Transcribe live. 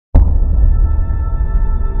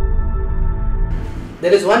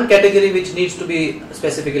There is one category which needs to be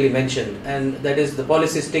specifically mentioned, and that is the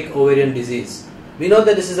polycystic ovarian disease. We know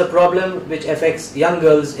that this is a problem which affects young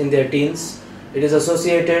girls in their teens. It is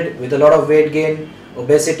associated with a lot of weight gain,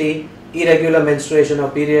 obesity, irregular menstruation or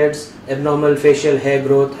periods, abnormal facial hair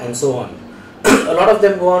growth, and so on. A lot of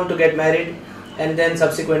them go on to get married, and then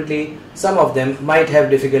subsequently some of them might have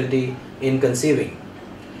difficulty in conceiving.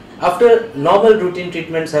 After normal routine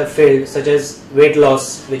treatments have failed, such as weight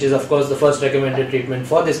loss, which is of course the first recommended treatment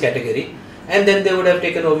for this category, and then they would have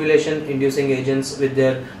taken ovulation inducing agents with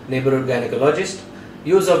their neighborhood gynecologist,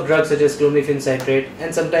 use of drugs such as clomiphene citrate,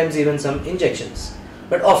 and sometimes even some injections.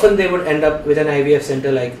 But often they would end up with an IVF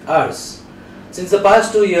center like ours. Since the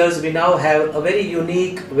past 2 years, we now have a very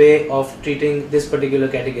unique way of treating this particular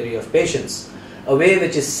category of patients. A way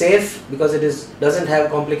which is safe because it doesn't have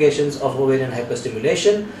complications of ovarian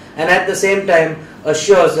hyperstimulation, and at the same time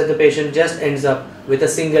assures that the patient just ends up with a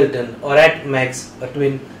singleton or at max a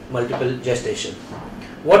twin multiple gestation.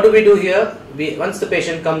 What do we do here? Once the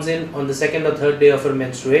patient comes in on the second or third day of her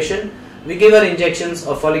menstruation, we give her injections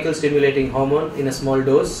of follicle stimulating hormone in a small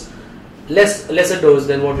dose, lesser dose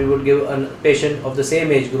than what we would give a patient of the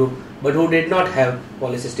same age group but who did not have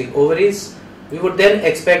polycystic ovaries. We would then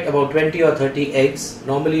expect about 20 or 30 eggs.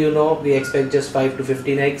 Normally, we expect just 5 to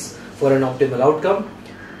 15 eggs for an optimal outcome.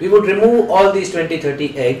 We would remove all these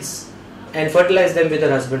 20-30 eggs and fertilize them with her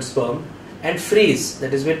husband's sperm and freeze,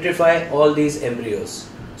 that is vitrify, all these embryos.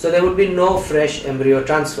 So there would be no fresh embryo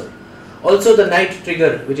transfer. Also, the night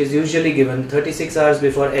trigger, which is usually given 36 hours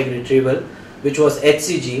before egg retrieval, which was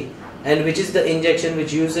HCG, and which is the injection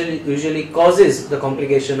which usually causes the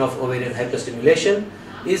complication of ovarian hyperstimulation,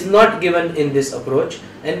 is not given in this approach,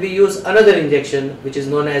 and we use another injection which is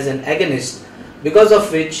known as an agonist, because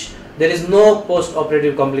of which there is no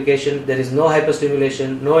post-operative complication, there is no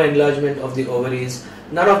hyperstimulation, no enlargement of the ovaries,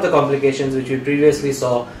 none of the complications which we previously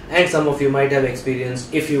saw and some of you might have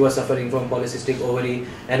experienced if you were suffering from polycystic ovary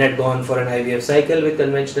and had gone for an IVF cycle with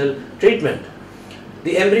conventional treatment.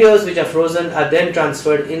 The embryos which are frozen are then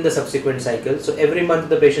transferred in the subsequent cycle. So every month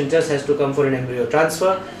the patient just has to come for an embryo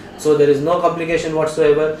transfer. So there is no complication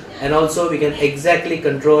whatsoever, and also we can exactly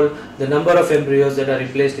control the number of embryos that are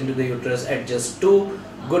replaced into the uterus at just 2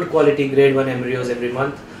 good quality grade 1 embryos every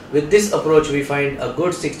month. With this approach, we find a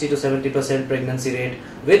good 60 to 70% pregnancy rate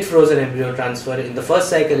with frozen embryo transfer in the first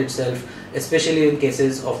cycle itself, especially in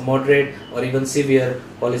cases of moderate or even severe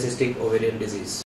polycystic ovarian disease.